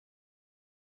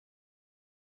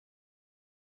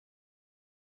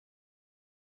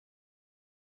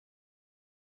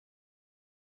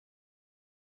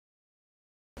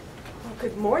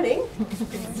Good morning.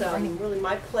 It's really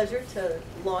my pleasure to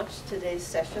launch today's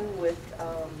session with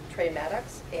Trey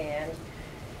Maddox and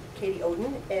Kaitlyn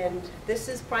Ohden. And this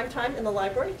is Primetime in the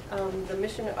library. The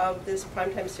mission of this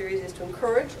Primetime series is to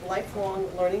encourage lifelong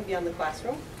learning beyond the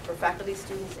classroom for faculty,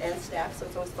 students, and staff. So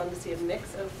it's always fun to see a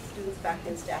mix of students, faculty,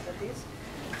 and staff at these.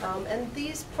 And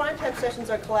these Primetime sessions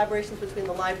are collaborations between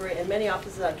the library and many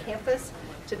offices on campus.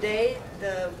 Today,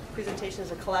 the presentation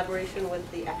is a collaboration with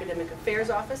the Academic Affairs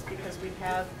Office because we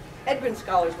have Edgren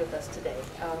Scholars with us today.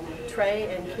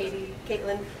 Trey and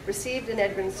Kaitlyn received an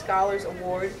Edgren Scholars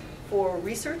Award for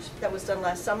research that was done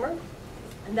last summer,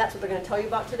 and that's what they're going to tell you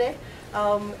about today.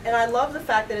 And I love the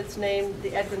fact that it's named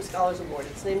the Edgren Scholars Award.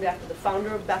 It's named after the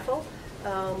founder of Bethel,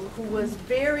 who was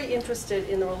very interested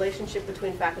in the relationship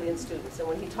between faculty and students. And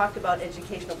when he talked about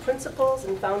educational principles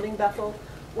and founding Bethel,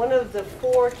 one of the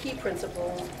 4 key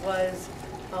principles was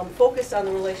focused on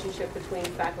the relationship between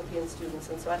faculty and students.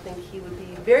 And so I think he would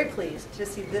be very pleased to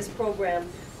see this program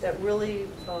that really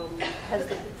has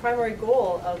the primary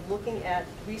goal of looking at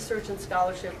research and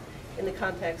scholarship in the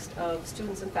context of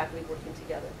students and faculty working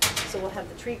together. So we'll have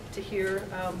the treat to hear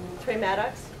Trey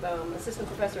Maddox, Assistant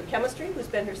Professor of Chemistry, who's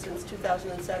been here since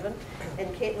 2007,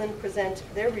 and Kaitlyn present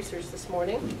their research this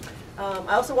morning.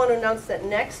 I also want to announce that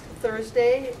next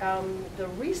Thursday, the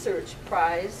Research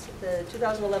Prize, the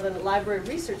 2011 Library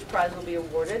Research Prize will be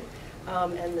awarded,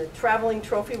 and the Traveling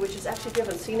Trophy, which is actually, if you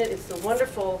haven't seen it, it's the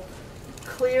wonderful,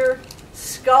 clear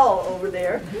skull over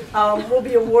there, will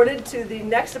be awarded to the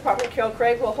next department. Carol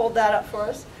Craig will hold that up for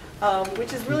us,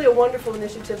 which is really a wonderful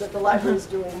initiative that the library is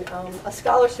doing, a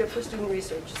scholarship for student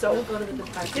research. So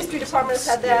History Department has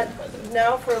had that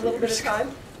now for a little bit of time.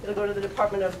 It'll go to the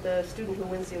department of the student who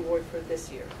wins the award for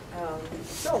this year.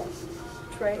 So,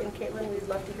 Trey and Kaitlyn, we'd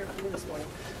love to hear from you this morning.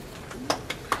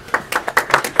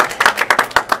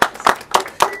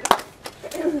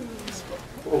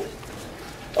 Cool.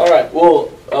 All right.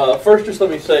 Well, first, just let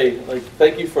me say,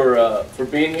 thank you for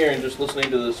being here and just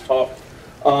listening to this talk.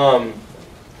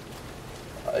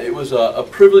 It was a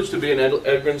privilege to be an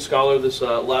Edgren Scholar this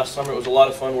last summer. It was a lot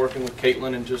of fun working with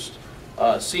Kaitlyn and just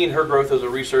seeing her growth as a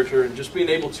researcher and just being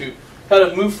able to kind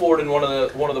of move forward in one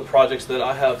of the projects that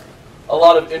I have a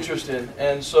lot of interest in.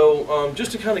 And so,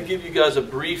 just to kind of give you guys a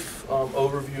brief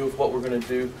overview of what we're going to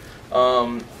do.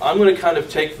 I'm going to kind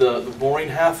of take the boring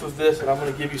half of this, and I'm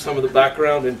going to give you some of the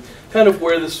background and kind of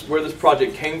where this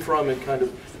project came from and kind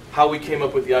of how we came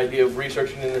up with the idea of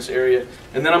researching in this area.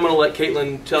 And then I'm going to let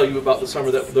Kaitlyn tell you about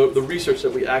the research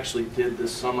that we actually did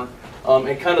this summer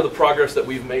and kind of the progress that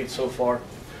we've made so far.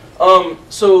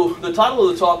 So the title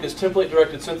of the talk is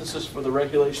Template-Directed Synthesis for the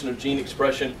Regulation of Gene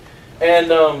Expression. And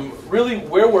really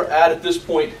where we're at this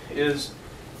point is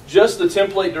just the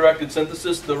template-directed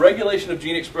synthesis. The regulation of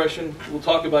gene expression, we'll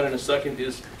talk about in a second,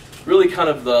 is really kind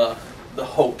of the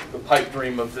hope, the pipe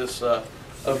dream of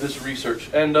this research.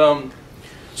 And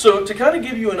so to kind of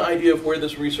give you an idea of where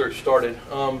this research started,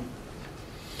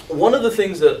 one of the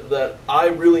things that I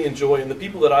really enjoy and the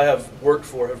people that I have worked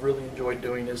for have really enjoyed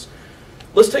doing is,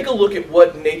 let's take a look at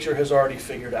what nature has already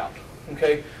figured out.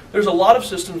 Okay, there's a lot of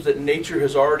systems that nature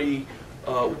has already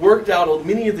worked out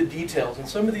many of the details, and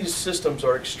some of these systems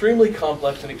are extremely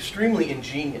complex and extremely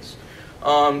ingenious.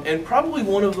 And probably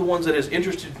one of the ones that has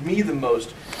interested me the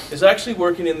most is actually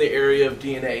working in the area of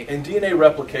DNA and DNA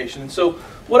replication. And so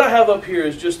what I have up here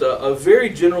is just a very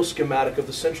general schematic of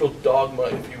the central dogma,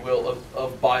 if you will,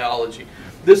 of biology.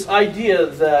 This idea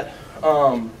that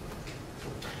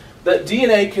that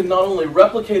DNA can not only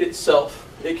replicate itself,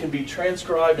 it can be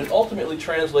transcribed and ultimately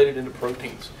translated into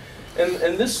proteins.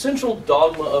 And this central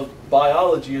dogma of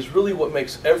biology is really what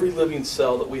makes every living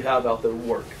cell that we have out there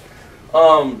work.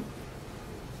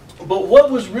 But what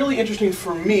was really interesting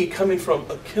for me, coming from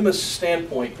a chemist's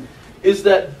standpoint, is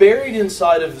that buried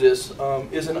inside of this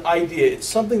is an idea. It's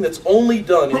something that's only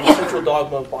done in the central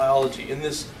dogma of biology, in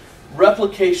this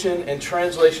replication and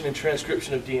translation and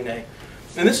transcription of DNA.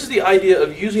 And this is the idea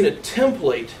of using a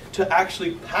template to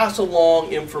actually pass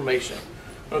along information.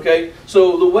 Okay,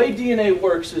 so the way DNA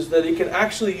works is that it can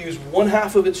actually use one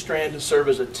half of its strand to serve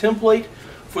as a template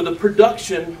for the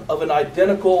production of an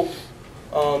identical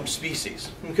species.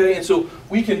 Okay, and so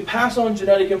we can pass on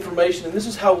genetic information, and this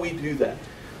is how we do that.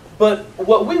 But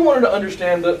what we wanted to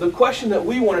understand, the question that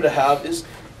we wanted to have is,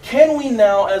 can we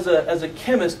now, as a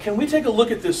chemist, can we take a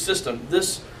look at this system,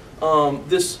 this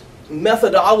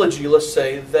methodology, let's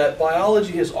say, that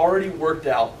biology has already worked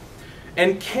out,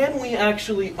 and can we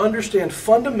actually understand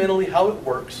fundamentally how it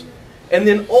works? And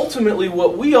then ultimately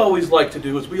what we always like to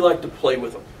do is we like to play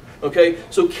with them. Okay,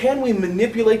 so can we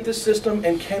manipulate this system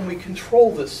and can we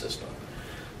control this system?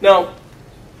 Now,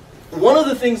 one of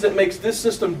the things that makes this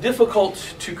system difficult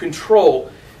to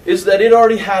control is that it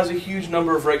already has a huge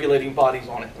number of regulating bodies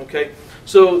on it, okay?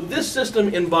 So this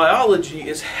system in biology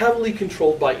is heavily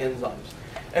controlled by enzymes.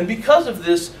 And because of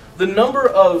this, the number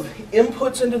of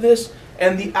inputs into this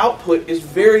and the output is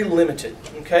very limited,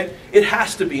 okay? It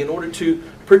has to be in order to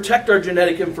protect our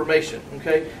genetic information,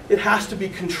 okay? It has to be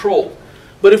controlled.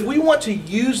 But if we want to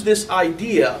use this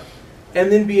idea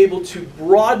and then be able to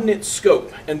broaden its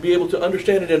scope and be able to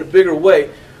understand it in a bigger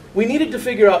way, we needed to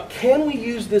figure out, can we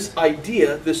use this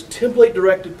idea, this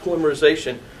template-directed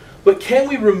polymerization, but can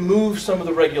we remove some of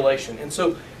the regulation? And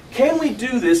so, can we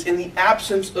do this in the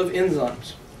absence of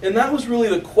enzymes? And that was really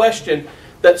the question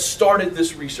that started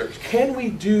this research. Can we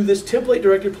do this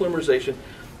template-directed polymerization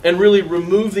and really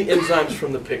remove the enzymes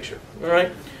from the picture? All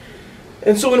right?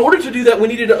 And so in order to do that, we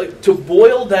needed to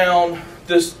boil down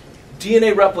this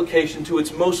DNA replication to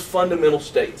its most fundamental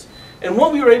states. And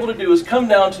what we were able to do is come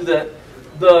down to that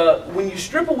when you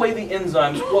strip away the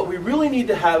enzymes, what we really need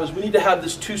to have is we need to have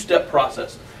this two-step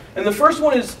process. And the first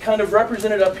one is kind of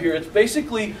represented up here. It's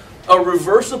basically a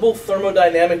reversible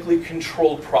thermodynamically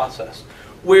controlled process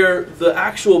where the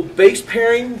actual base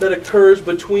pairing that occurs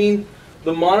between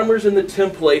the monomers and the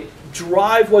template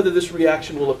drive whether this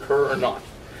reaction will occur or not.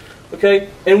 Okay?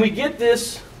 And we get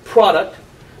this product.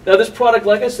 Now this product,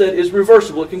 like I said, is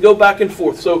reversible. It can go back and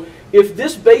forth. So if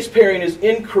this base pairing is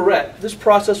incorrect, this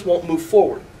process won't move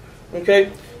forward.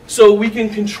 Okay? So we can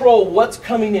control what's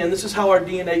coming in. This is how our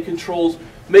DNA controls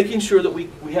making sure that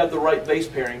we have the right base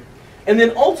pairing. And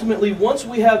then ultimately, once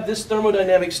we have this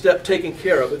thermodynamic step taken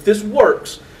care of, if this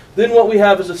works, then what we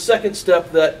have is a second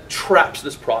step that traps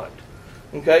this product.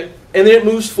 Okay? And then it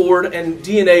moves forward and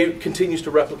DNA continues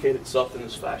to replicate itself in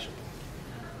this fashion.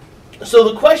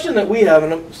 So the question that we have,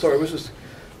 and I'm sorry, it was just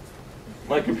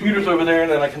my computer's over there,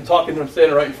 and then I can talk, and I'm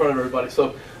standing right in front of everybody.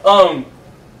 So,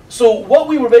 so what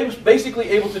we were basically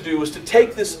able to do was to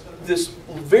take this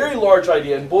very large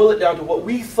idea and boil it down to what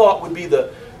we thought would be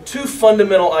the two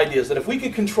fundamental ideas. That if we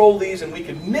could control these and we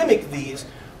could mimic these,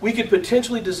 we could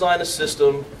potentially design a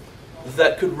system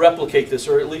that could replicate this,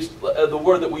 or at least the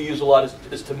word that we use a lot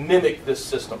is to mimic this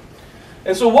system.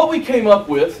 And so what we came up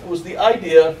with was the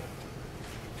idea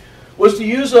was to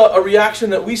use a reaction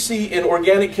that we see in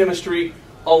organic chemistry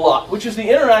a lot, which is the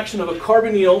interaction of a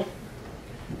carbonyl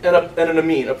and an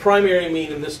amine, a primary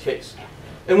amine in this case.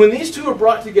 And when these two are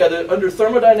brought together under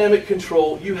thermodynamic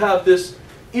control, you have this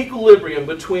equilibrium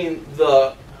between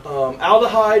the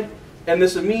aldehyde and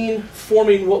this amine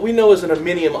forming what we know as an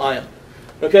aminium ion.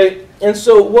 Okay? And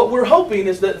so what we're hoping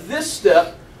is that this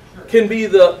step can be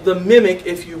the mimic,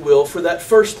 if you will, for that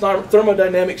first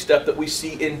thermodynamic step that we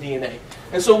see in DNA.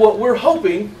 And so what we're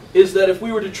hoping is that if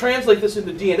we were to translate this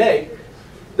into DNA,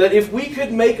 that if we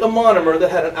could make a monomer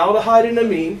that had an aldehyde and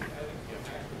amine,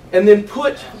 and then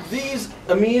put these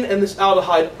amine and this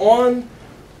aldehyde on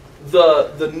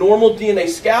the normal DNA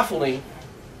scaffolding,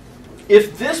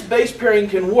 if this base pairing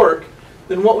can work,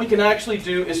 then what we can actually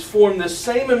do is form this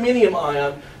same aminium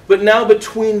ion, but now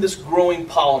between this growing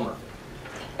polymer.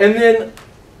 And then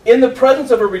in the presence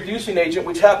of a reducing agent,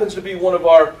 which happens to be one of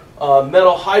our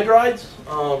metal hydrides,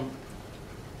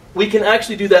 we can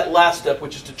actually do that last step,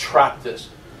 which is to trap this.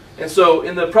 And so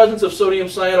in the presence of sodium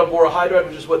cyanoborohydride,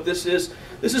 which is what this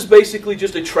is basically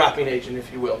just a trapping agent,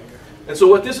 if you will. And so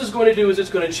what this is going to do is it's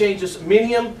going to change this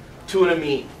aminium to an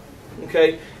amine.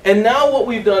 Okay? And now what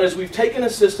we've done is we've taken a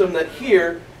system that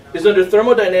here is under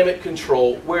thermodynamic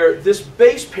control, where this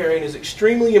base pairing is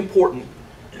extremely important,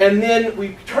 and then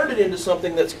we've turned it into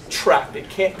something that's trapped. It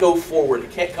can't go forward.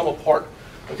 It can't come apart.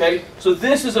 Okay? So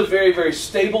this is a very, very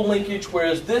stable linkage,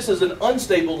 whereas this is an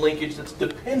unstable linkage that's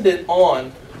dependent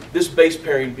on this base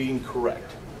pairing being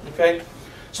correct. Okay?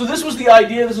 So this was the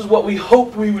idea. This is what we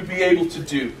hoped we would be able to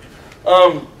do.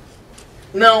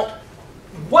 Now,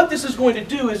 what this is going to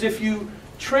do is if you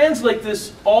translate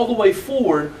this all the way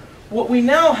forward, what we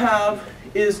now have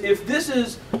is, if this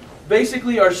is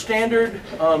basically our standard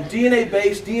DNA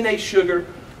base, DNA sugar,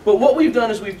 but what we've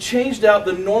done is we've changed out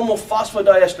the normal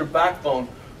phosphodiester backbone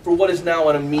for what is now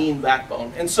an amine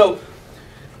backbone. And so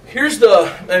here's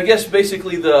I guess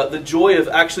basically the joy of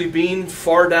actually being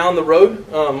far down the road.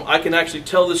 I can actually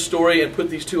tell this story and put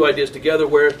these two ideas together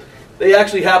where they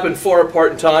actually happen far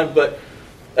apart in time. But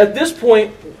at this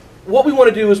point, what we want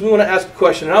to do is we want to ask a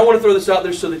question. And I want to throw this out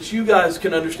there so that you guys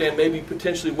can understand maybe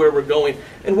potentially where we're going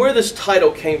and where this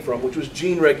title came from, which was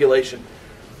gene regulation.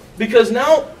 Because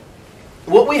now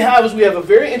what we have is we have a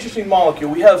very interesting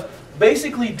molecule. We have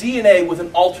basically DNA with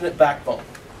an alternate backbone.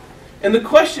 And the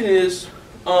question is,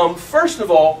 first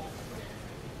of all,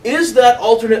 is that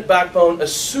alternate backbone a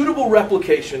suitable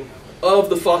replication of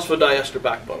the phosphodiester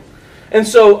backbone? And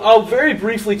so I'll very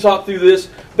briefly talk through this.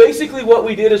 Basically what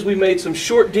we did is we made some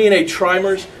short DNA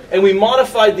trimers and we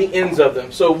modified the ends of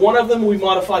them. So one of them we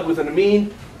modified with an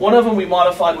amine, one of them we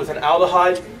modified with an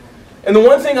aldehyde. And the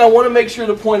one thing I want to make sure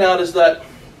to point out is that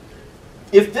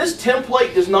if this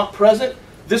template is not present,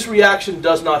 this reaction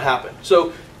does not happen.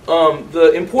 So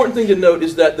the important thing to note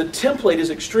is that the template is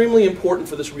extremely important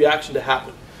for this reaction to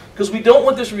happen, because we don't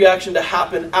want this reaction to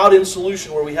happen out in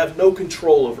solution where we have no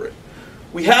control over it.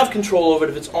 We have control over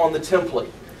it if it's on the template.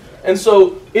 And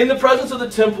so in the presence of the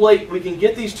template, we can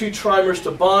get these two trimers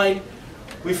to bind.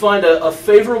 We find a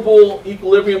favorable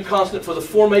equilibrium constant for the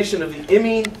formation of the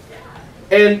imine.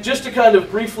 And just to kind of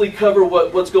briefly cover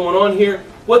what's going on here,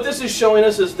 what this is showing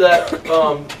us is that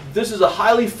this is a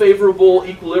highly favorable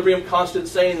equilibrium constant,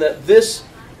 saying that this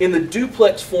in the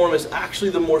duplex form is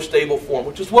actually the more stable form,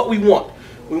 which is what we want.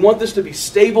 We want this to be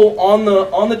stable on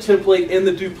the template in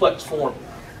the duplex form.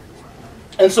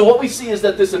 And so what we see is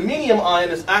that this aminium ion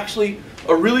is actually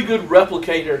a really good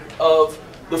replicator of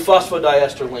the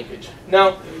phosphodiester linkage.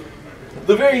 Now,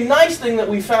 the very nice thing that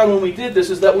we found when we did this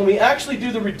is that when we actually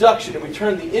do the reduction and we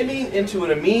turn the imine into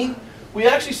an amine, we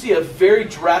actually see a very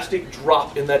drastic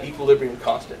drop in that equilibrium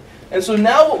constant. And so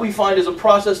now what we find is a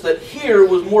process that here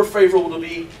was more favorable to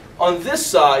be on this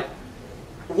side.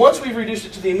 Once we've reduced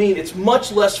it to the amine, it's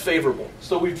much less favorable.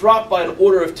 So we've dropped by an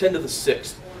order of 10 to the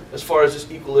 6th as far as this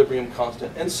equilibrium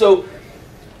constant. And so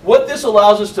what this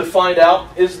allows us to find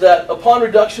out is that upon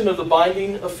reduction of the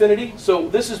binding affinity, so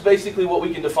this is basically what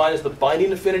we can define as the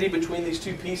binding affinity between these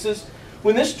two pieces.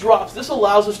 When this drops, this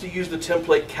allows us to use the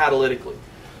template catalytically.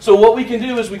 So what we can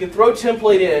do is we can throw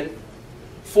template in,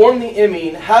 form the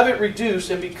imine, have it reduce,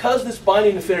 and because this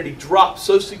binding affinity drops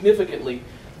so significantly,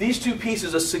 these two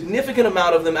pieces, a significant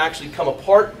amount of them actually come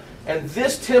apart, and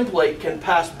this template can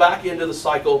pass back into the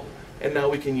cycle, and now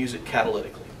we can use it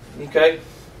catalytically. Okay?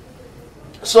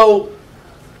 So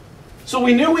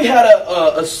we knew we had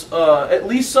at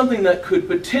least something that could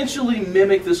potentially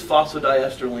mimic this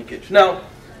phosphodiester linkage. Now,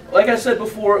 like I said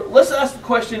before, let's ask the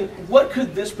question, what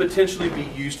could this potentially be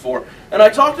used for? And I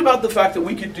talked about the fact that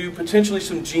we could do potentially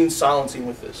some gene silencing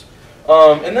with this.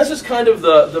 And this is kind of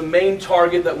the main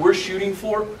target that we're shooting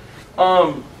for.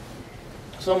 So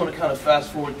I'm going to kind of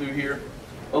fast forward through here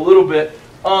a little bit.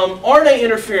 RNA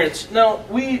interference. Now,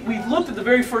 we looked at the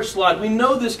very first slide. We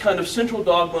know this kind of central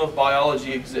dogma of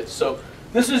biology exists. So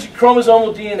this is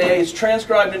chromosomal DNA. It's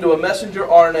transcribed into a messenger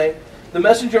RNA. The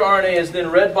messenger RNA is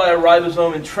then read by a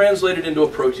ribosome and translated into a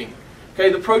protein. Okay,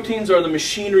 the proteins are the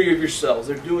machinery of your cells.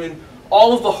 They're doing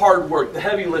all of the hard work, the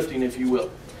heavy lifting, if you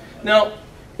will. Now,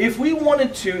 if we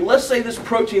wanted to, let's say this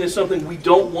protein is something we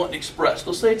don't want expressed.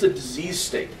 Let's say it's a disease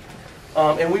state.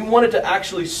 And we wanted to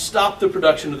actually stop the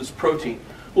production of this protein.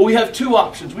 Well, we have two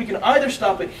options. We can either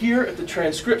stop it here at the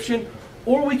transcription,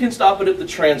 or we can stop it at the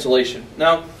translation.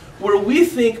 Now, where we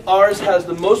think ours has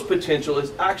the most potential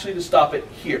is actually to stop it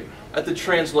here at the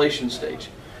translation stage.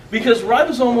 Because the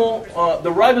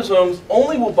ribosomes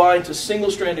only will bind to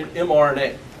single-stranded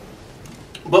mRNA.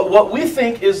 But what we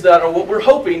think is that, or what we're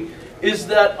hoping, is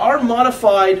that our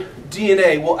modified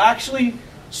DNA will actually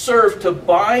serve to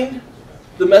bind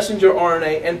the messenger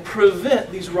RNA and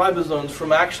prevent these ribosomes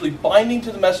from actually binding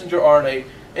to the messenger RNA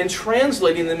and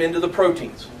translating them into the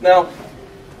proteins. Now,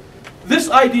 this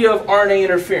idea of RNA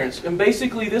interference, and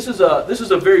basically this is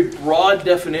a very broad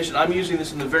definition. I'm using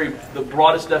this in the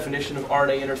broadest definition of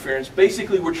RNA interference.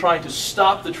 Basically, we're trying to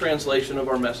stop the translation of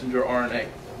our messenger RNA.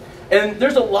 And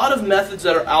there's a lot of methods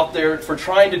that are out there for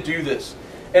trying to do this.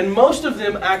 And most of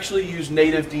them actually use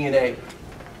native DNA.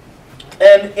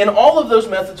 And in all of those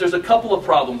methods, there's a couple of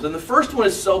problems. And the first one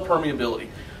is cell permeability.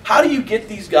 How do you get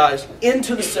these guys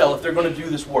into the cell if they're going to do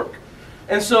this work?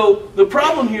 And so the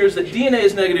problem here is that DNA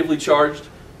is negatively charged.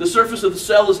 The surface of the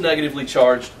cell is negatively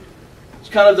charged. It's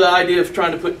kind of the idea of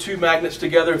trying to put two magnets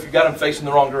together if you've got them facing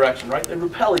the wrong direction, right? They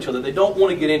repel each other. They don't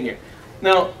want to get in here.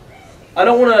 Now, I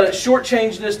don't want to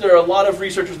shortchange this. There are a lot of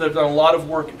researchers that have done a lot of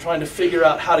work in trying to figure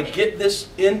out how to get this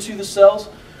into the cells.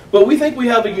 But we think we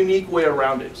have a unique way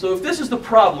around it. So if this is the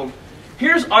problem,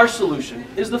 here's our solution,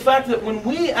 is the fact that when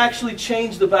we actually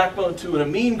change the backbone to an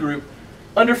amine group,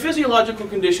 under physiological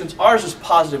conditions, ours is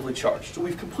positively charged. So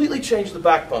we've completely changed the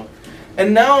backbone.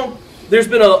 And now there's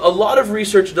been a lot of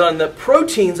research done that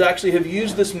proteins actually have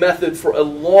used this method for a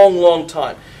long, long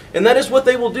time. And that is what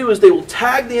they will do is they will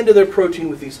tag the end of their protein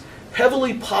with these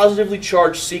heavily positively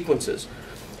charged sequences.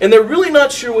 And they're really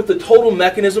not sure what the total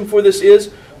mechanism for this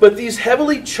is, but these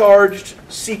heavily charged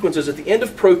sequences at the end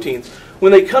of proteins,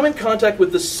 when they come in contact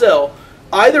with the cell,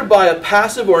 either by a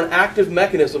passive or an active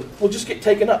mechanism, will just get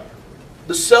taken up.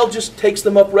 The cell just takes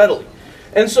them up readily.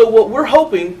 And so what we're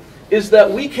hoping is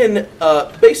that we can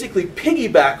basically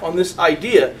piggyback on this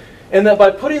idea, and that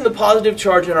by putting the positive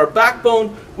charge in our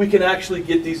backbone, we can actually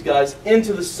get these guys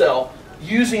into the cell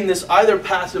using this either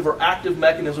passive or active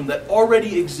mechanism that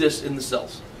already exists in the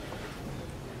cells.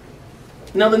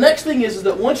 Now the next thing is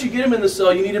that once you get them in the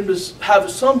cell, you need them to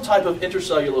have some type of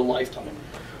intercellular lifetime.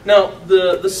 Now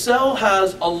the cell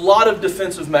has a lot of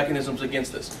defensive mechanisms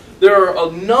against this. There are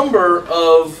a number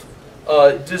of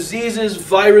diseases,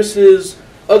 viruses,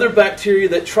 other bacteria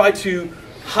that try to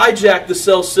hijack the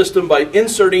cell system by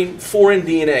inserting foreign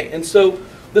DNA. And so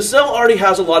the cell already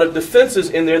has a lot of defenses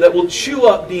in there that will chew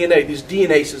up DNA, these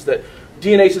DNases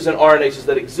and RNases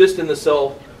that exist in the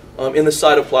cell, in the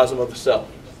cytoplasm of the cell.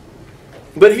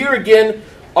 But here again,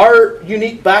 our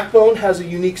unique backbone has a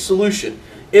unique solution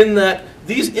in that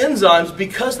these enzymes,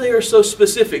 because they are so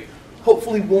specific,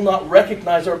 hopefully will not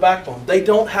recognize our backbone. They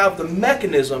don't have the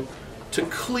mechanism to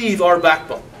cleave our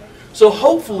backbone. So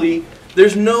hopefully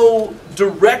there's no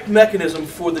direct mechanism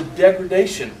for the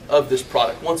degradation of this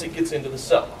product once it gets into the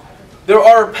cell. There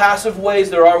are passive ways,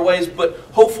 there are ways, but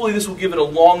hopefully this will give it a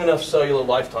long enough cellular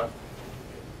lifetime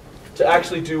to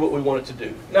actually do what we want it to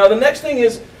do. Now the next thing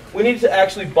is we need to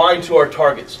actually bind to our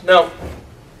targets. Now,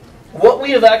 what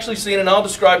we have actually seen, and I'll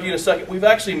describe to you in a second, we've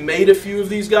actually made a few of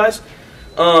these guys.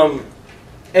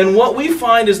 And what we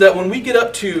find is that when we get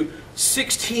up to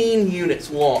 16 units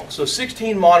long, so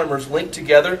 16 monomers linked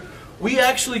together, we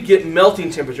actually get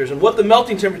melting temperatures. And what the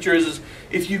melting temperature is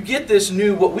if you get this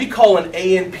new, what we call an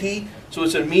ANP, so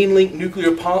it's amine linked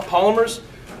nuclear polymers,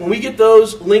 when we get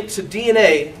those linked to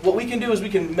DNA, what we can do is we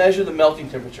can measure the melting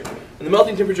temperature. And the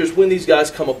melting temperature is when these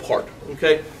guys come apart.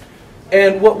 Okay?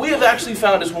 And what we have actually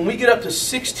found is when we get up to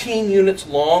 16 units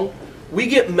long, we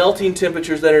get melting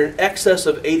temperatures that are in excess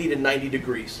of 80 to 90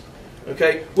 degrees.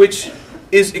 Okay? Which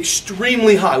is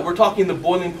extremely high. We're talking the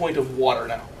boiling point of water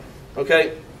now.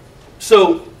 Okay?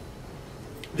 So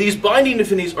these binding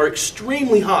affinities are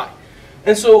extremely high.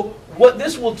 And so what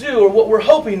this will do, or what we're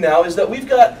hoping now, is that we've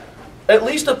got at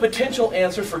least a potential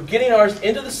answer for getting ours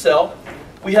into the cell.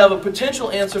 We have a potential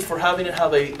answer for having it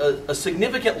have a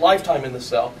significant lifetime in the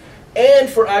cell, and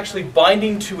for actually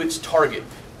binding to its target,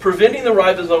 preventing the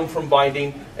ribosome from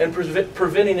binding and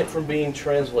preventing it from being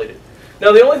translated.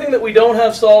 Now the only thing that we don't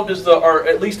have solved is, or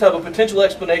at least have a potential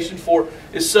explanation for,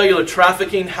 is cellular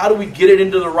trafficking. How do we get it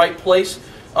into the right place?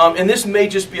 And this may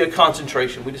just be a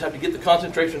concentration. We just have to get the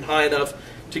concentration high enough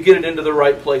to get it into the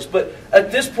right place. But at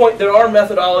this point there are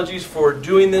methodologies for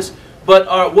doing this, but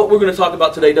what we're going to talk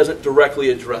about today doesn't directly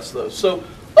address those. So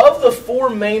of the four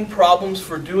main problems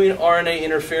for doing RNA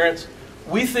interference,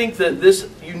 we think that this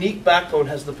unique backbone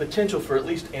has the potential for at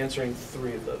least answering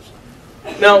 3 of those.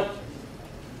 Now,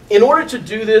 in order to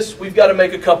do this, we've got to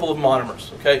make a couple of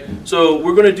monomers. Okay? So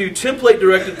we're going to do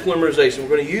template-directed polymerization.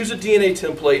 We're going to use a DNA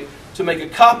template to make a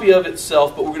copy of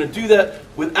itself, but we're going to do that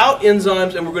without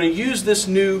enzymes, and we're going to use this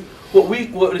new,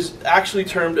 what is actually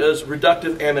termed as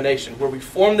reductive amination, where we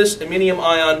form this iminium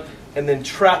ion and then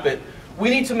trap it. We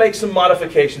need to make some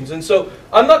modifications. And so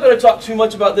I'm not going to talk too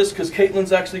much about this because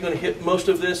Kaitlyn's actually going to hit most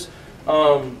of this,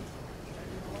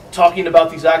 talking about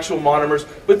these actual monomers.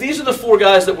 But these are the 4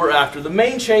 guys that we're after. The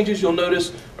main changes you'll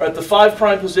notice are at the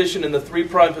 5' position and the 3'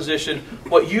 position.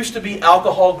 What used to be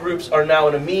alcohol groups are now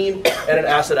an amine and an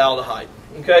acetaldehyde.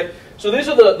 Okay? So these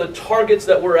are the targets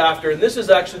that we're after, and this is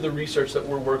actually the research that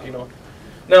we're working on.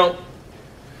 Now,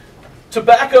 to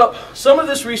back up, some of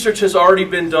this research has already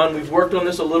been done. We've worked on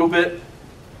this a little bit.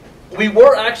 We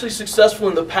were actually successful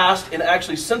in the past in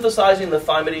actually synthesizing the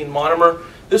thymidine monomer.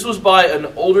 This was by an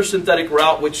older synthetic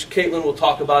route, which Kaitlyn will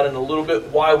talk about in a little bit,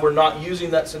 why we're not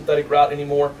using that synthetic route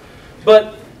anymore.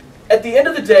 But at the end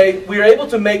of the day, we are able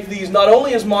to make these not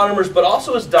only as monomers, but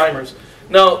also as dimers.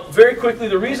 Now, very quickly,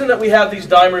 the reason that we have these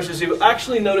dimers is you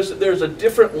actually notice that there's a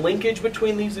different linkage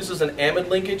between these. This is an amide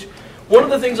linkage. One of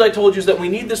the things I told you is that we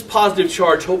need this positive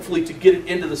charge, hopefully, to get it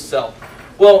into the cell.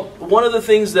 Well, one of the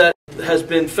things that has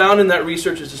been found in that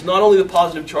research is it's not only the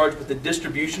positive charge, but the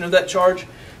distribution of that charge.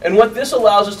 And what this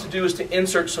allows us to do is to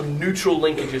insert some neutral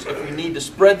linkages if we need to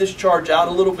spread this charge out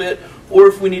a little bit, or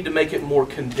if we need to make it more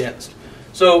condensed.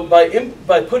 So by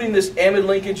putting this amide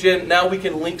linkage in, now we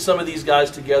can link some of these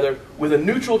guys together with a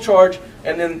neutral charge,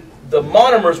 and then the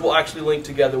monomers will actually link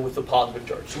together with the positive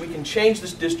charge. So we can change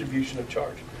this distribution of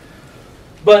charge.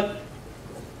 But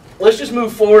let's just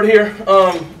move forward here.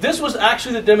 This was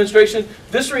actually the demonstration.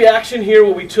 This reaction here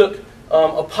where we took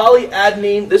a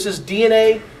polyadenine, this is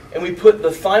DNA, and we put the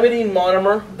thymidine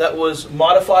monomer that was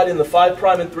modified in the 5'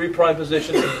 and 3'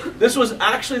 position. This was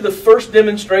actually the first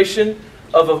demonstration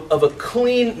of a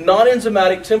clean,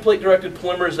 non-enzymatic, template-directed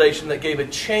polymerization that gave a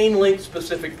chain-link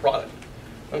specific product.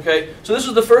 Okay, so this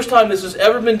is the first time this has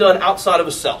ever been done outside of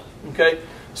a cell. Okay,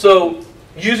 so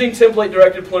using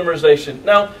template-directed polymerization.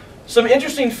 Now, some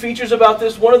interesting features about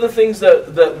this. One of the things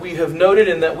that we have noted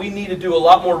and that we need to do a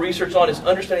lot more research on is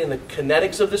understanding the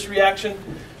kinetics of this reaction,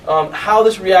 how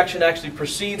this reaction actually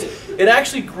proceeds. It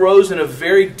actually grows in a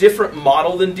very different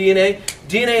model than DNA.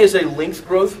 DNA is a length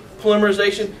growth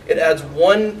polymerization. It adds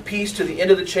one piece to the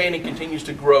end of the chain and continues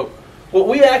to grow. What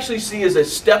we actually see is a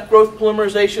step growth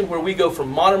polymerization where we go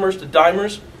from monomers to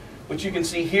dimers, which you can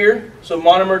see here. So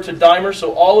monomer to dimer.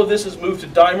 So all of this is moved to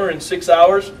dimer in 6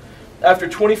 hours. After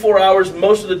 24 hours,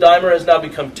 most of the dimer has now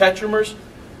become tetramers.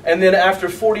 And then after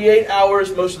 48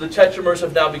 hours, most of the tetramers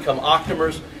have now become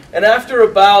octamers. And after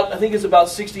about, I think it's about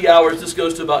 60 hours, this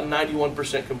goes to about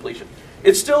 91% completion.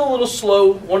 It's still a little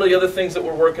slow. One of the other things that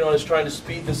we're working on is trying to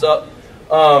speed this up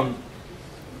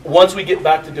once we get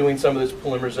back to doing some of this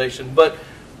polymerization. But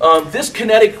this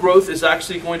kinetic growth is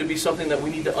actually going to be something that we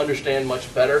need to understand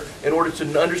much better in order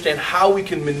to understand how we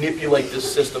can manipulate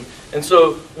this system. And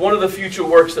so one of the future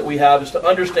works that we have is to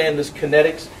understand this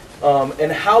kinetics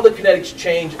and how the kinetics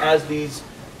change as these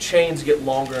chains get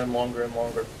longer and longer and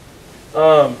longer.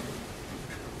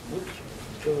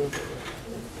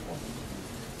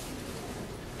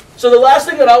 So the last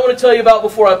thing that I want to tell you about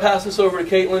before I pass this over to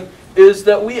Kaitlyn is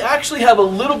that we actually have a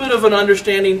little bit of an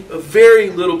understanding, a very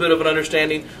little bit of an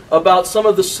understanding about some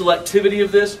of the selectivity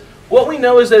of this. What we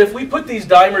know is that if we put these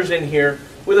dimers in here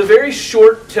with a very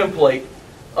short template,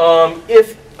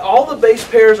 if all the base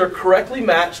pairs are correctly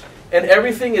matched and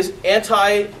everything is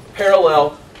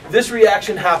anti-parallel, this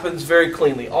reaction happens very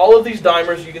cleanly. All of these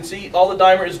dimers, you can see all the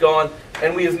dimer is gone,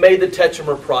 and we have made the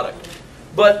tetramer product.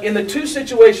 But in the two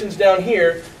situations down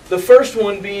here, the first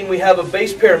one being we have a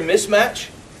base pair mismatch,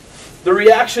 the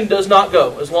reaction does not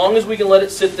go. As long as we can let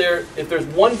it sit there, if there's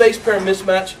one base pair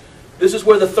mismatch, this is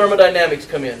where the thermodynamics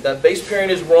come in. That base pairing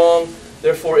is wrong,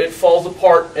 therefore it falls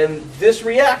apart, and this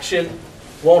reaction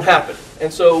won't happen.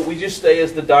 And so we just stay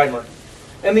as the dimer.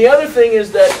 And the other thing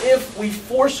is that if we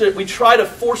force it, we try to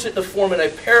force it to form in a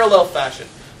parallel fashion.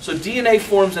 So DNA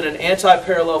forms in an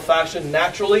anti-parallel fashion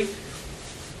naturally.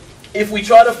 If we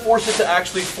try to force it to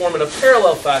actually form in a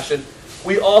parallel fashion,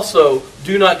 we also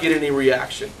do not get any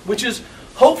reaction, which is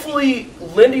hopefully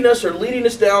lending us or leading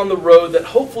us down the road that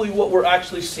hopefully what we're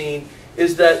actually seeing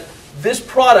is that this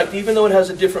product, even though it has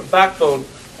a different backbone,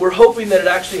 we're hoping that it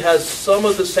actually has some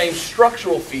of the same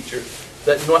structural features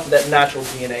that natural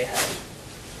DNA has.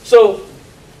 So,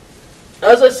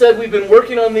 as I said, we've been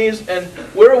working on these, and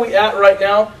where are we at right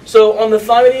now? So on the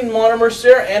thymidine monomer,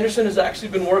 Sarah Anderson has actually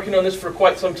been working on this for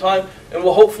quite some time, and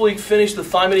we'll hopefully finish the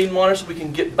thymidine monomer so we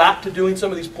can get back to doing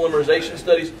some of these polymerization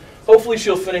studies. Hopefully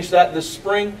she'll finish that this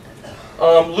spring.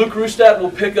 Luke Rustad will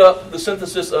pick up the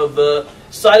synthesis of the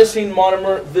cytosine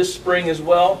monomer this spring as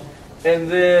well.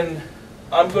 And then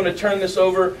I'm going to turn this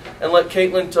over and let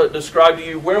Kaitlyn describe to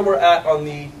you where we're at on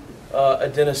the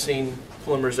adenosine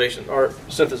polymerization or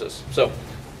synthesis. So,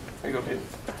 there you go, Kaitlyn.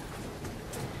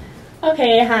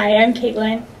 Okay, hi, I'm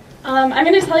Kaitlyn. I'm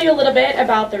going to tell you a little bit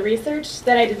about the research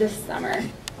that I did this summer.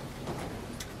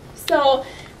 So,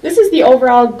 this is the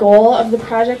overall goal of the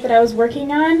project that I was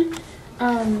working on.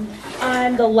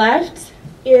 On the left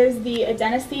is the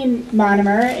adenosine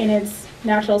monomer in its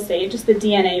natural state, just the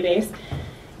DNA base.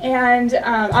 And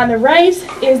on the right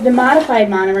is the modified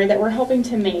monomer that we're hoping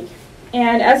to make.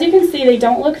 And as you can see, they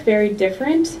don't look very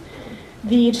different.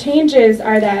 The changes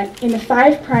are that in the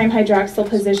 5' hydroxyl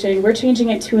position, we're changing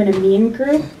it to an amine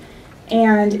group.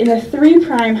 And in the 3'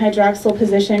 hydroxyl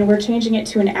position, we're changing it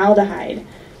to an aldehyde.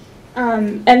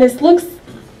 And this looks,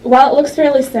 while it looks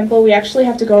fairly simple, we actually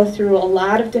have to go through a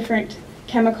lot of different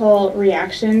chemical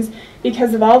reactions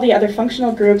because of all the other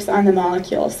functional groups on the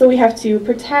molecule. So we have to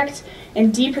protect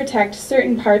and deprotect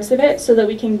certain parts of it so that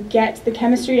we can get the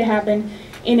chemistry to happen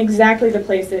in exactly the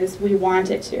places we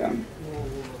want it to.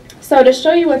 So to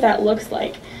show you what that looks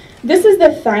like, this is the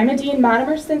thymidine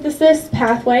monomer synthesis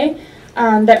pathway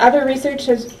that other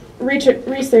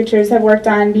researchers have worked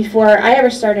on before I ever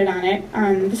started on it.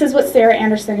 This is what Sarah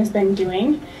Anderson has been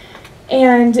doing.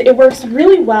 And it works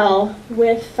really well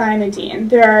with thymidine.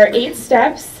 There are 8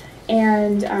 steps,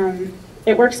 and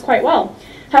it works quite well.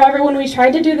 However, when we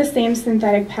tried to do the same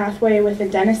synthetic pathway with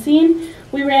adenosine,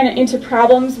 we ran into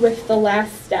problems with the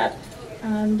last step.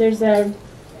 There's a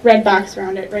red box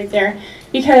around it right there,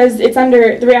 because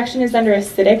the reaction is under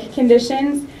acidic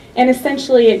conditions, and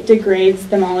essentially it degrades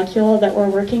the molecule that we're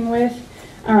working with.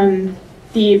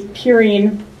 The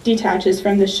purine detaches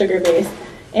from the sugar base,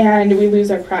 and we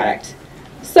lose our product.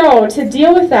 So to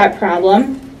deal with that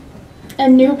problem, a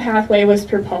new pathway was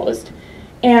proposed.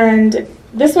 And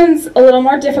this one's a little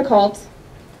more difficult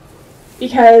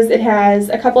because it has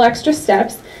a couple extra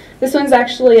steps. This one's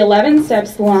actually 11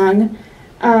 steps long.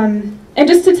 And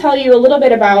just to tell you a little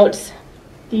bit about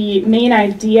the main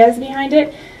ideas behind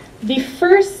it, the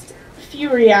first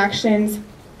few reactions,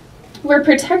 we're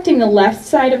protecting the left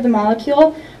side of the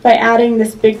molecule by adding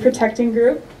this big protecting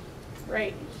group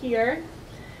right here.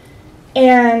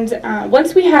 And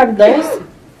once we have those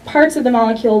parts of the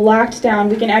molecule locked down,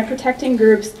 we can add protecting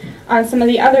groups on some of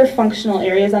the other functional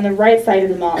areas on the right side of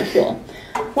the molecule.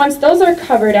 Once those are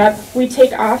covered up, we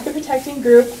take off the protecting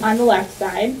group on the left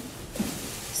side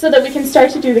so that we can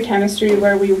start to do the chemistry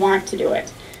where we want to do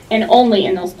it, and only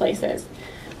in those places.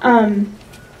 Then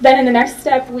in the next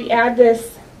step, we add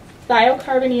this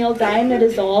thiocarbonyl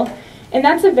diimidazole, and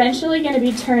that's eventually going to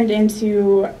be turned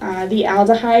into the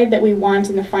aldehyde that we want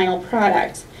in the final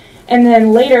product. And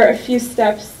then later, a few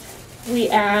steps, we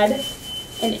add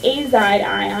an azide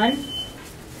ion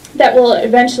that will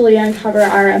eventually uncover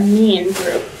our amine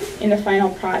group in the final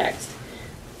product.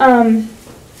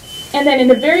 And then in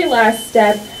the very last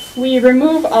step, we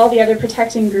remove all the other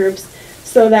protecting groups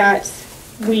so that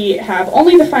we have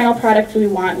only the final product we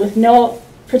want with no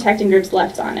protecting groups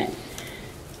left on it.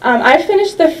 I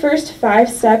finished the first 5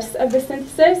 steps of the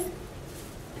synthesis.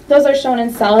 Those are shown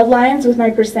in solid lines with my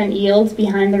percent yields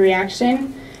behind the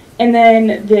reaction. And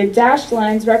then the dashed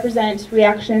lines represent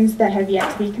reactions that have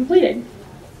yet to be completed.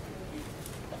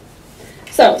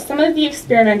 So, some of the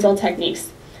experimental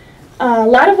techniques. A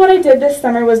lot of what I did this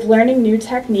summer was learning new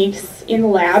techniques in the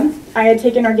lab. I had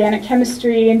taken organic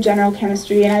chemistry and general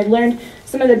chemistry, and I learned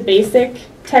some of the basic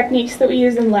techniques that we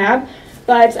use in lab,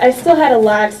 but I still had a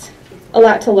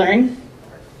lot to learn.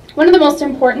 One of the most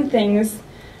important things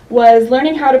was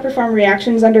learning how to perform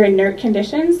reactions under inert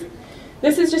conditions.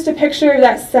 This is just a picture of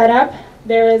that setup.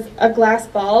 There is a glass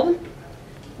bulb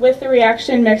with the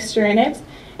reaction mixture in it,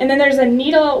 and then there's a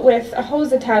needle with a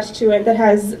hose attached to it that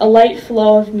has a light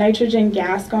flow of nitrogen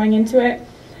gas going into it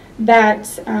that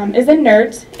is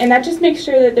inert, and that just makes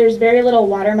sure that there's very little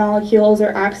water molecules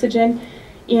or oxygen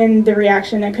in the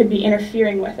reaction that could be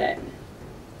interfering with it.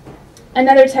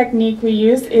 Another technique we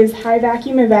use is high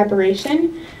vacuum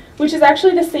evaporation, which is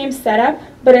actually the same setup,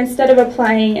 but instead of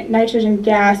applying nitrogen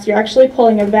gas, you're actually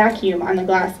pulling a vacuum on the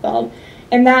glass bulb.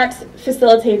 And that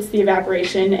facilitates the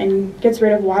evaporation and gets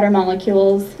rid of water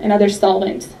molecules and other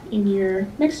solvents in your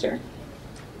mixture.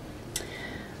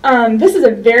 This is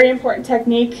a very important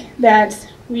technique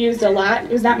that we used a lot.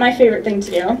 It was not my favorite thing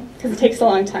to do because it takes a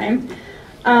long time.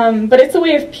 But it's a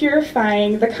way of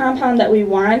purifying the compound that we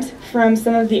want from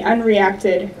some of the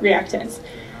unreacted reactants.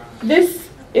 This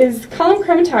is column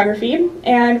chromatography,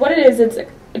 and what it is, it's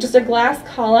just a glass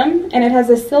column, and it has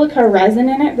a silica resin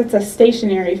in it that's a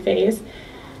stationary phase.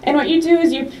 And what you do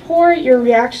is you pour your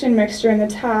reaction mixture in the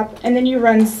top, and then you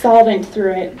run solvent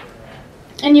through it.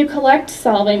 And you collect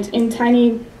solvent in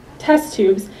tiny test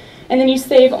tubes, and then you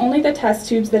save only the test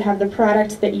tubes that have the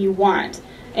product that you want.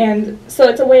 And so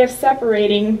it's a way of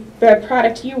separating the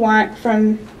product you want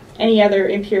from any other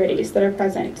impurities that are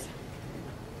present.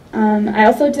 I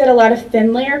also did a lot of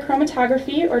thin layer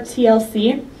chromatography, or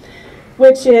TLC,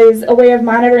 which is a way of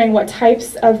monitoring what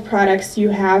types of products you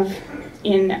have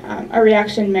in a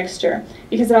reaction mixture,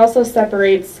 because it also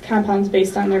separates compounds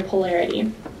based on their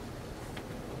polarity.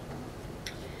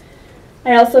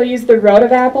 I also used the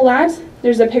Rotavap a lot.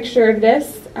 There's a picture of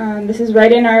this. This is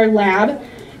right in our lab,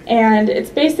 and it's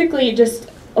basically just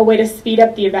a way to speed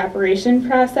up the evaporation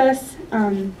process.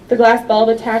 The glass bulb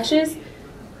attaches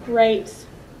right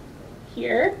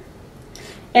here,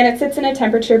 and it sits in a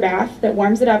temperature bath that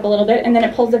warms it up a little bit, and then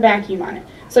it pulls a vacuum on it.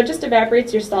 So it just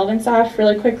evaporates your solvents off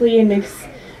really quickly and makes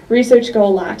research go a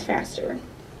lot faster.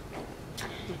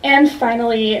 And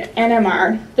finally,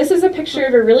 NMR. This is a picture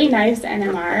of a really nice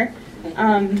NMR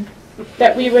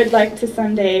that we would like to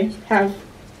someday have,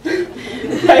 but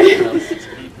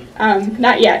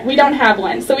not yet. We don't have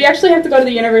one. So we actually have to go to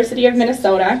the University of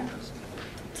Minnesota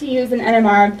to use an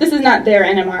NMR. This is not their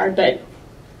NMR, but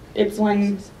it's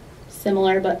one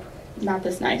similar, but not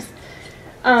this nice.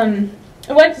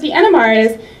 What the NMR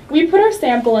is, we put our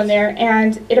sample in there,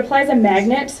 and it applies a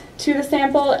magnet to the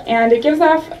sample, and it gives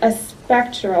off a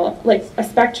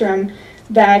spectrum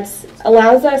that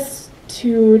allows us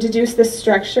to deduce the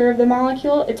structure of the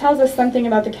molecule. It tells us something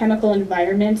about the chemical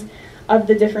environment of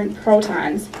the different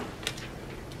protons.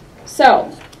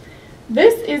 So,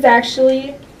 this is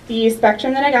actually the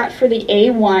spectrum that I got for the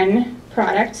A1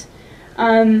 product.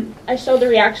 I showed the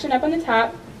reaction up on the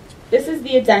top. This is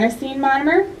the adenosine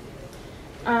monomer,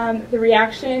 the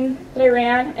reaction that I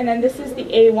ran, and then this is the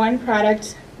A1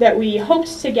 product that we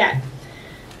hoped to get.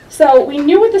 So we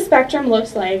knew what the spectrum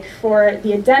looked like for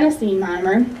the adenosine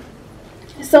monomer,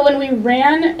 So when we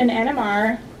ran an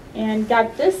NMR and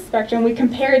got this spectrum, we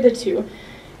compared the two.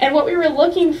 And what we were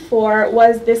looking for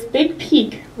was this big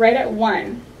peak right at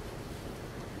 1.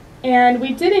 And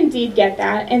we did indeed get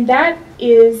that, and that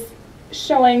is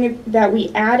showing that we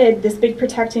added this big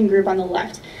protecting group on the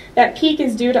left. That peak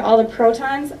is due to all the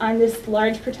protons on this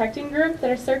large protecting group that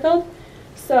are circled.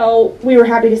 So we were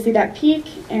happy to see that peak,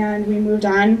 and we moved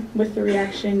on with the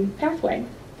reaction pathway.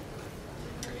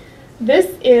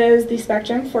 This is the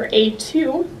spectrum for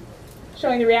A2,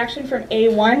 showing the reaction from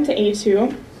A1 to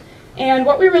A2. And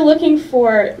what we were looking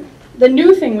for, the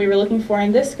new thing we were looking for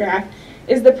in this graph,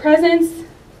 is the presence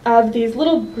of these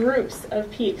little groups of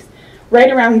peaks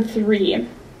right around 3,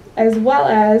 as well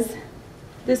as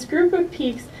this group of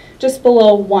peaks just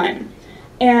below 1.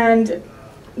 And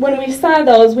when we saw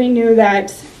those, we knew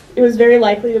that it was very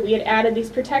likely that we had added these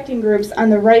protecting groups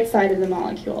on the right side of the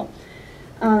molecule.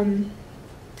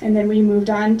 And then we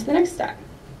moved on to the next step.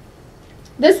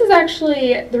 This is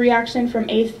actually the reaction from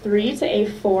A3 to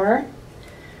A4.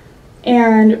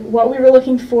 And what we were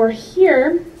looking for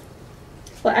here,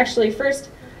 well, actually, first,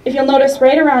 if you'll notice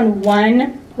right around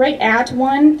 1, right at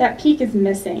 1, that peak is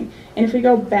missing. And if we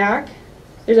go back,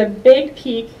 there's a big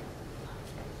peak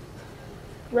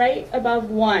right above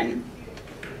 1.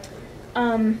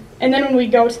 And then when we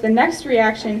go to the next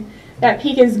reaction, that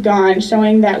peak is gone,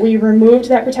 showing that we removed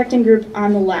that protecting group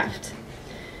on the left.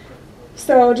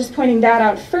 So just pointing that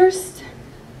out first,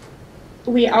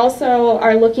 we also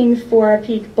are looking for a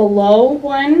peak below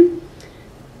 1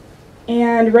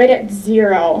 and right at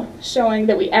 0, showing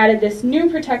that we added this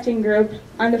new protecting group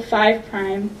on the 5'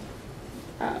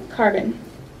 carbon.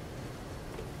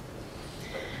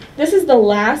 This is the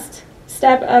last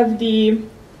step of the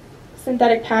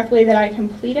synthetic pathway that I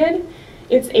completed.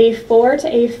 It's A4 to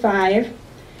A5.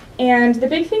 And the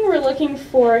big thing we're looking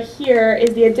for here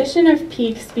is the addition of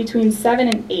peaks between 7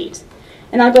 and 8.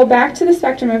 And I'll go back to the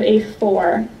spectrum of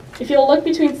A4. If you'll look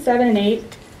between 7 and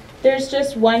 8, there's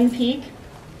just 1 peak.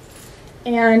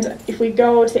 And if we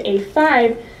go to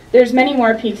A5, there's many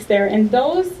more peaks there. And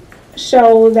those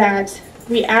show that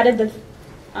we added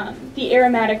the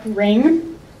aromatic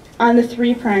ring on the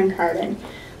 3' carbon.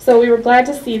 So we were glad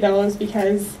to see those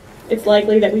because it's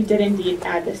likely that we did indeed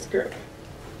add this group.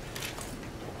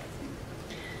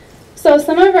 So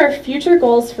some of our future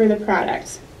goals for the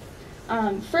product.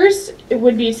 First, it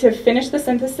would be to finish the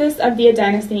synthesis of the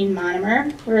adenosine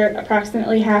monomer. We're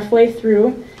approximately halfway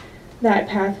through that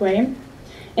pathway.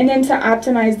 And then to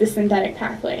optimize the synthetic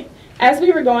pathway. As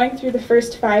we were going through the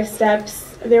first 5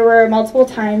 steps, there were multiple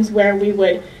times where we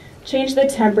would change the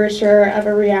temperature of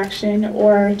a reaction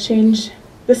or change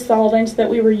the solvent that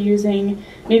we were using,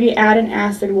 maybe add an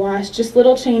acid wash, just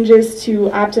little changes to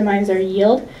optimize our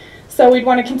yield. So we'd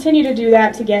want to continue to do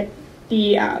that to get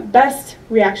the best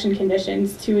reaction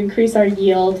conditions to increase our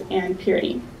yield and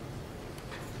purity.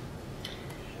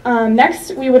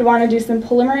 Next, we would want to do some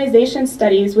polymerization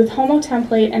studies with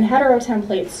homotemplate and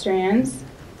heterotemplate strands.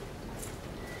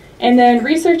 And then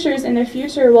researchers in the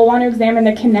future will want to examine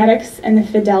the kinetics and the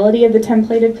fidelity of the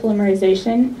templated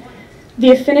polymerization, the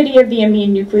affinity of the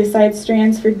amine nucleoside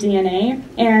strands for DNA,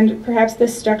 and perhaps the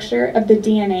structure of the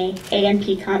DNA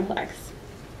ANP complex.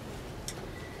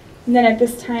 And then at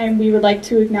this time, we would like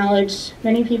to acknowledge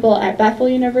many people at Bethel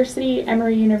University,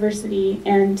 Emory University,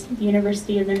 and the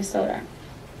University of Minnesota.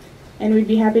 And we'd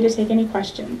be happy to take any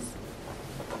questions.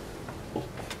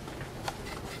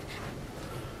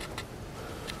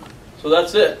 So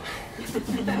that's it.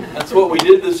 That's what we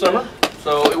did this summer.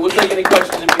 So we'll take any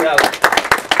questions if you have them.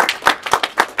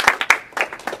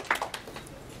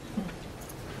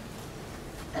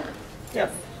 Yeah.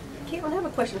 Kaitlyn, I have a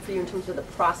question for you in terms of the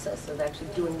process of actually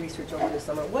doing research over the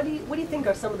summer. What do you think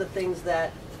are some of the things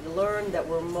that you learned that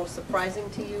were most surprising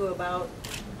to you about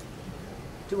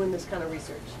doing this kind of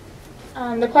research?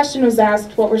 The question was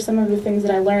asked, what were some of the things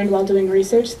that I learned while doing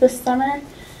research this summer?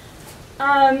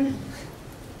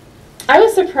 I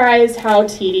was surprised how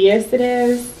tedious it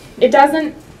is. It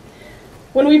doesn't,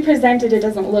 when we present it, it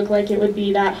doesn't look like it would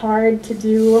be that hard to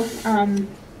do.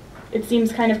 It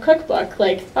seems kind of cookbook,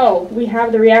 like, oh, we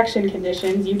have the reaction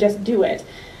conditions, you just do it.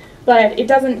 But it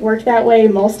doesn't work that way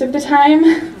most of the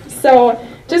time. So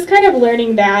just kind of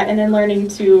learning that and then learning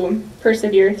to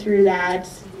persevere through that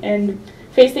and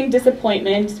facing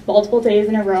disappointment multiple days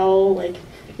in a row, like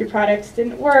your product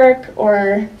didn't work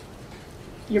or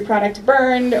your product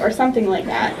burned or something like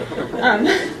that.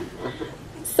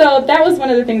 So that was one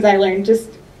of the things I learned.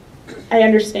 Just I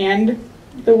understand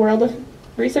the world of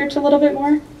research a little bit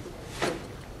more.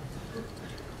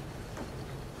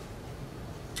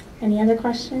 Any other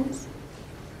questions?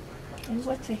 And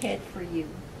what's ahead for you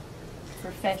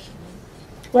professionally?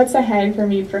 What's ahead for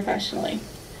me professionally?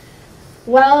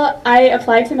 Well, I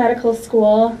applied to medical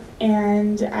school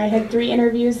and I had 3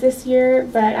 interviews this year,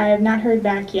 but I have not heard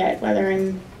back yet whether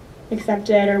I'm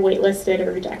accepted or waitlisted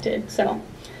or rejected. So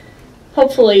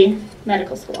hopefully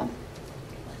medical school.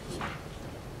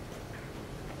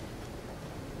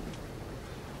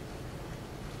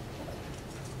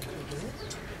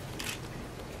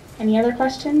 Any other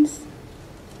questions?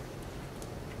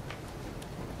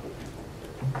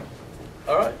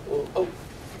 All right. Well, oh,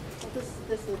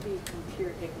 This will be from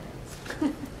pure ignorance.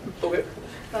 okay.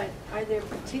 But are there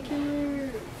particular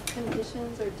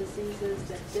conditions or diseases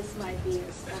that this might be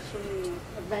especially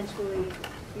eventually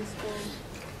useful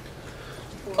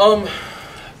for?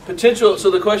 Potential.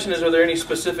 So the question is, are there any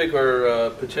specific or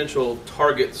potential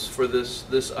targets for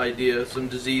this idea? Some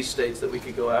disease states that we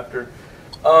could go after.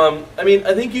 I mean,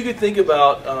 I think you could think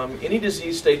about any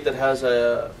disease state that has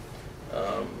the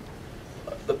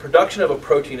production of a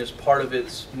protein as part of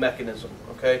its mechanism.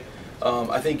 Okay.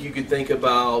 I think you could think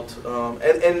about,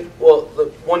 well,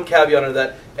 the one caveat of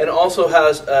that, and also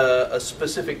has a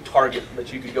specific target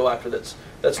that you could go after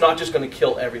that's not just going to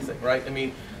kill everything, right? I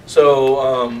mean,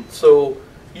 so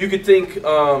you could think,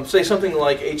 say something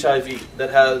like HIV that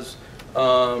has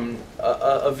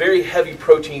a very heavy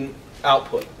protein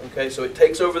output. Okay, so it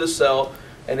takes over the cell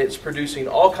and it's producing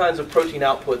all kinds of protein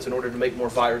outputs in order to make more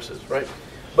viruses, right?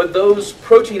 But those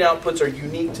protein outputs are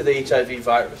unique to the HIV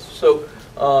virus. So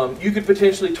you could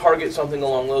potentially target something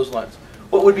along those lines.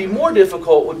 What would be more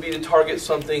difficult would be to target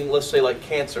something, let's say like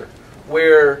cancer,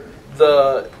 where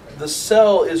the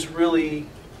cell is really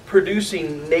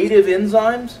producing native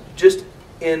enzymes just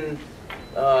in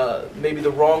maybe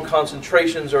the wrong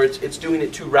concentrations, or it's doing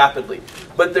it too rapidly.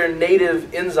 But they're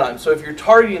native enzymes. So if you're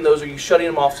targeting those, are you shutting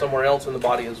them off somewhere else in the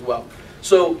body as well?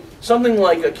 So something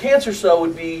like a cancer cell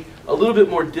would be a little bit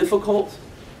more difficult,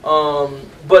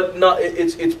 but not.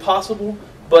 It's possible.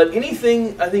 But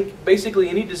anything, I think, basically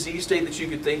any disease state that you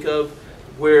could think of,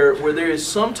 where there is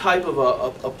some type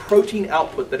of a protein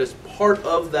output that is part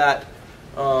of that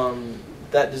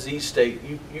that disease state,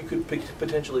 you could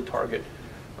potentially target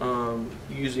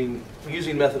using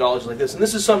methodologies like this. And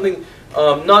this is something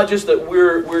not just that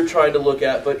we're trying to look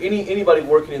at, but anybody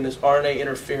working in this RNA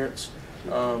interference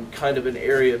kind of an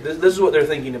area. This is what they're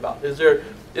thinking about. Is there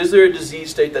a disease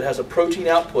state that has a protein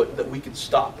output that we could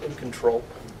stop and control?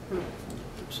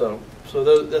 So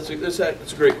that's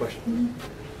a great question.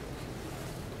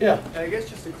 Yeah. And I guess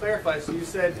just to clarify, so you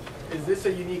said, is this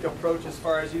a unique approach as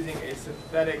far as using a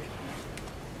synthetic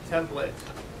template?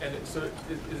 And so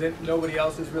is it nobody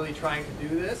else is really trying to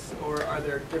do this, or are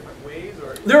there different ways?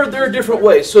 Or there are different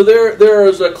ways. So there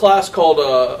is a class called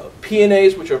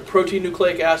PNAs, which are protein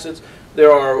nucleic acids.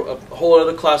 There are a whole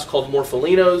other class called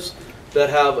morpholinos that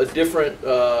have a different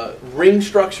ring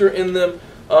structure in them.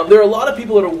 There are a lot of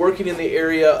people that are working in the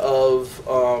area of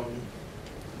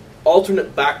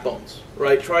alternate backbones,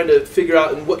 right? Trying to figure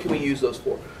out and what can we use those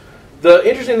for. The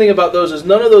interesting thing about those is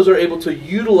none of those are able to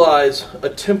utilize a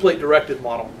template-directed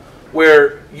model,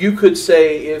 where you could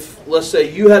say, if, let's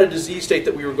say, you had a disease state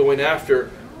that we were going after,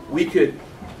 we could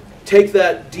take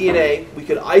that DNA, we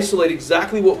could isolate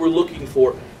exactly what we're looking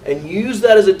for, and use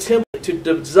that as a template to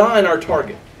design our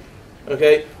target.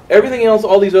 Okay? Everything else,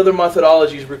 all these other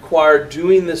methodologies require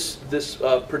doing this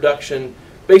production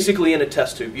basically in a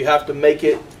test tube. You have to make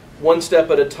it one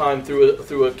step at a time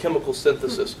through a chemical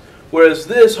synthesis. Whereas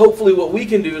this, hopefully what we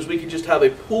can do is we can just have a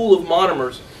pool of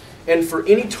monomers, and for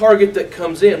any target that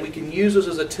comes in, we can use this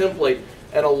as a template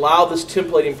and allow this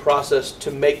templating process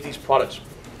to make these products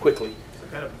quickly. So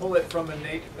kind of pull it from a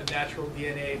natural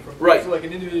DNA, from right. So like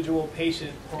an individual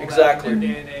patient, pull exactly. that from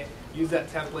their DNA, use that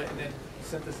template, and then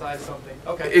synthesize something.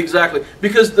 Okay. Exactly.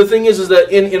 Because the thing is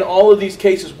that in all of these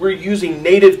cases, we're using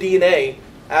native DNA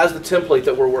as the template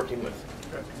that we're working with.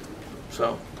 Okay.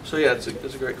 So yeah, it's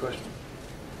a great question.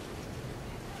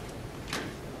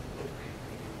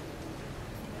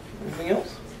 Anything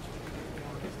else?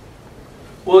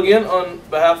 Well, again, on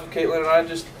behalf of Kaitlyn and I,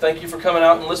 just thank you for coming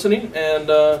out and listening. And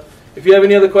if you have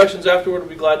any other questions afterward, we'll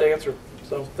be glad to answer.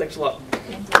 So thanks a lot.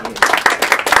 Thank you.